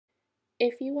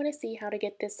If you want to see how to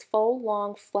get this faux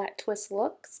long flat twist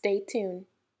look, stay tuned.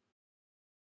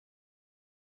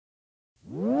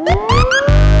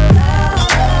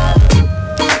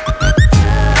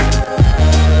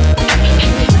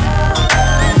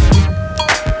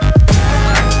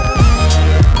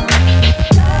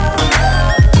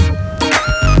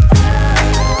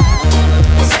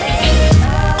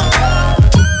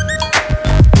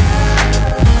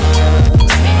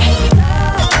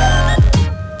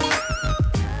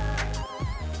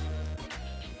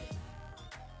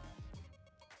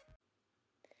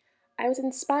 I was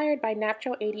inspired by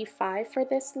Naptural85 for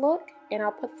this look, and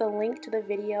I'll put the link to the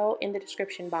video in the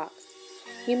description box.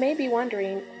 You may be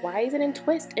wondering, why is it in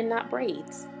twist and not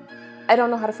braids? I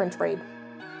don't know how to French braid.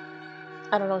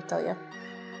 I don't know what to tell you.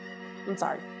 I'm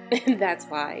sorry. That's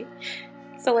why.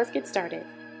 So let's get started.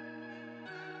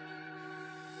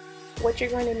 What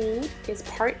you're going to need is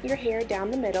part your hair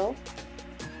down the middle.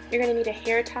 You're going to need a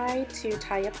hair tie to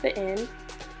tie up the end,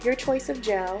 your choice of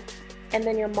gel, and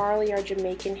then your Marley or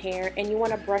Jamaican hair, and you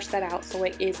want to brush that out so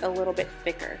it is a little bit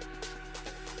thicker.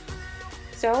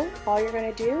 So all you're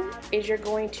going to do is you're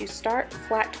going to start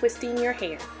flat twisting your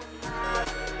hair.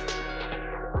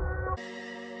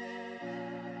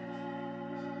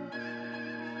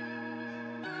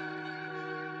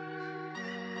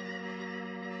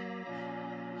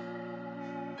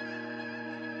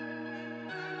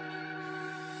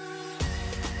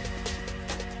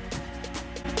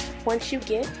 Once you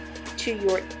get to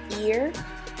your ear,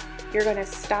 you're going to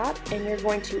stop and you're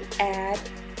going to add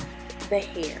the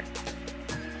hair.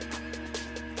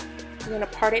 You're going to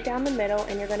part it down the middle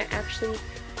and you're going to actually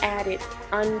add it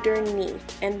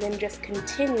underneath, and then just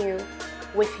continue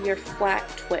with your flat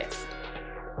twist.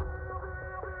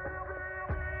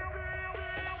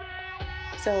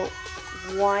 So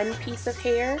one piece of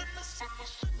hair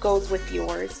goes with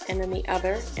yours and then the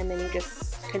other, and then you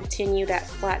just continue that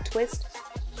flat twist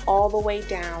all the way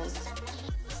down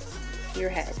your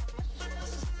head.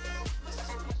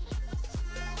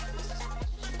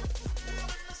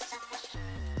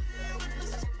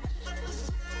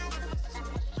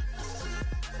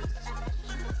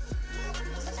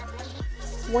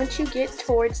 Once you get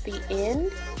towards the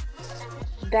end,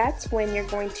 that's when you're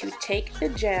going to take the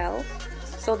gel,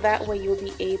 so that way you'll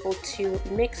be able to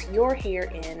mix your hair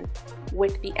in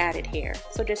with the added hair.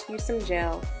 So just use some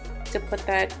gel to put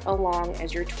that along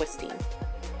as you're twisting.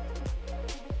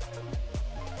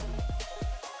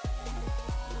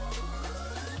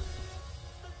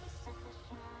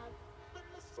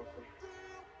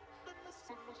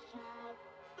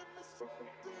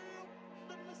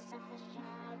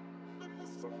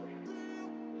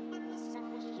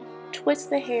 Twist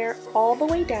the hair all the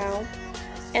way down,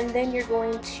 and then you're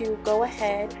going to go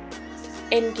ahead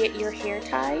and get your hair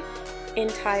tie and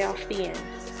tie off the end.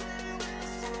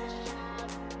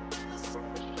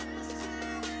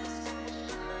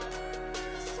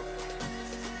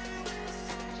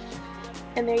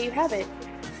 And there you have it,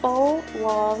 faux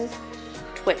long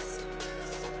twist.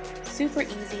 Super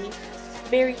easy,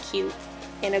 very cute,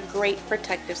 and a great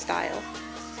protective style.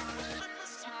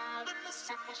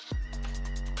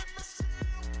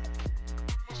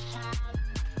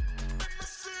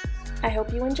 I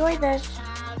hope you enjoy this.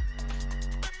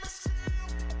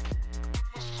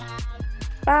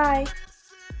 Bye.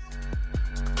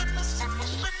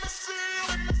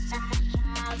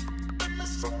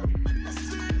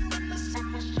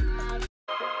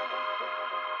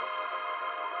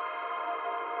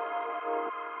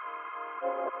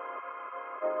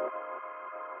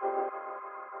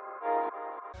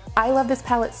 I love this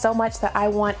palette so much that I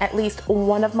want at least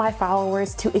one of my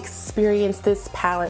followers to experience this palette